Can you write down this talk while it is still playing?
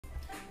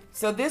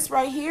So this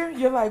right here,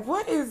 you're like,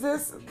 what is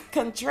this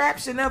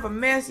contraption of a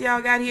mess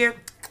y'all got here?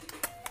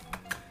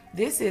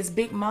 This is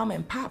Big Mama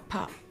and Pop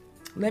Pop.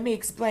 Let me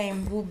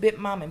explain who Big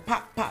Mama and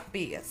Pop Pop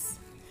is.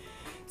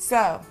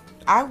 So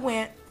I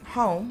went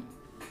home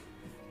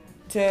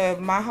to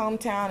my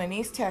hometown in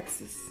East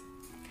Texas,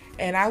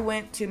 and I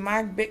went to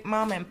my Big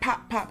Mama and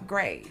Pop Pop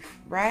grave,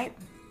 right?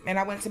 And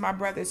I went to my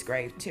brother's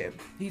grave too.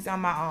 He's on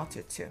my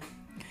altar too.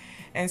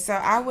 And so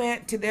I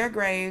went to their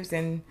graves,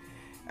 and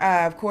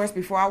of course,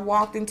 before I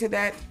walked into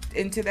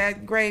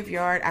that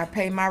graveyard, I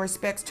paid my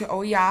respects to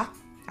Oya,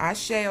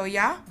 Ashe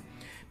Oya,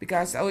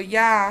 because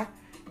Oya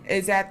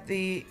is at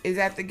the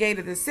gate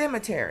of the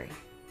cemetery,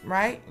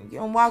 right? You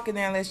don't walk in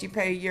there unless you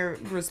pay your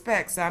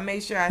respects. So I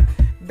made sure I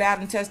bowed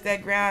and touched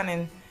that ground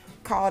and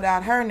called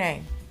out her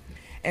name.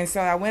 And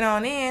so I went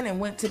on in and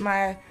went to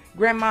my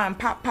grandma and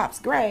Pop Pop's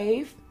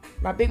grave,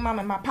 my Big Mama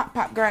and my Pop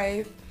Pop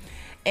grave.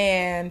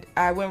 And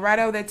I went right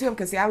over there to him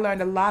because, see, I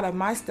learned a lot of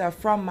my stuff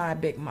from my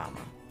Big Mama.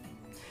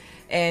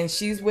 And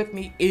she's with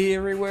me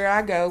everywhere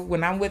I go.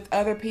 When I'm with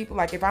other people,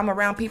 like if I'm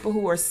around people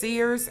who are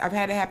seers, I've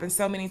had it happen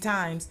so many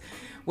times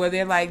where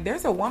they're like,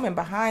 there's a woman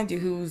behind you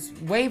who's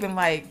waving,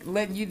 like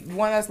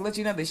want us to let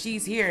you know that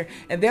she's here.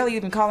 And they'll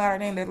even call out her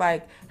name. They're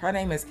like, her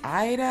name is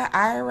Ira.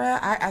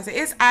 I say,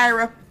 it's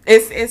Ira.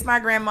 It's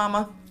my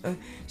grandmama.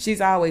 She's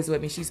always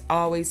with me. She's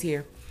always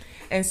here.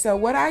 And so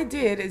what I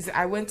did is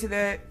I went to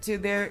their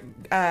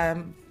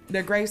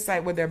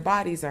gravesite where their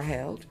bodies are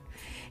held.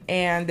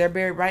 And they're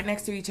buried right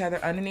next to each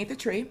other underneath the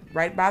tree,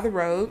 right by the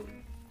road,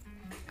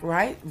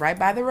 right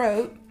by the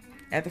road,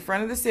 at the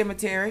front of the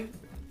cemetery.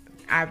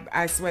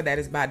 I swear that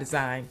is by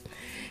design.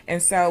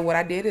 And so what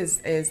I did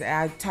is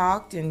I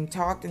talked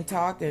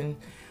and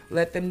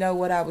let them know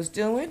what I was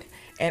doing.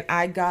 And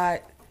I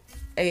got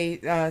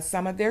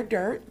some of their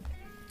dirt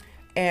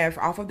and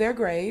off of their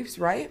graves,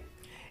 right?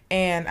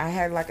 And I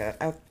had like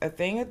a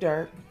thing of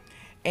dirt,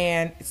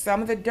 and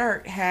some of the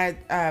dirt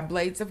had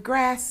blades of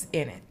grass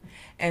in it.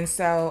 And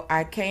so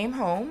I came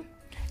home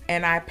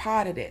and I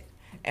potted it.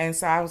 And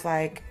so I was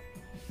like,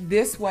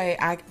 this way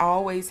I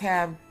always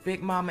have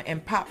Big Mama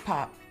and Pop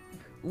Pop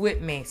with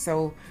me.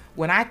 So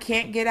when I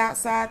can't get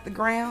outside the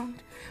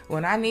ground,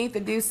 when I need to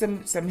do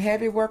some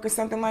heavy work or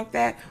something like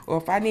that, or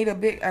if I need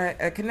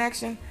a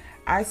connection,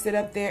 I sit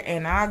up there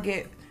and I'll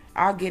get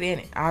in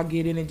it. I'll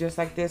get in it just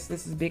like this.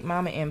 This is Big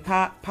Mama and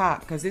Pop Pop,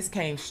 because this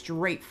came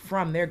straight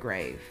from their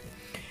grave.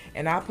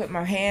 And I'll put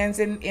my hands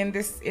in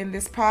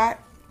this pot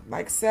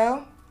like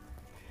so.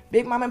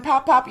 Big Mama and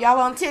Pop Pop,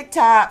 y'all on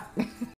TikTok.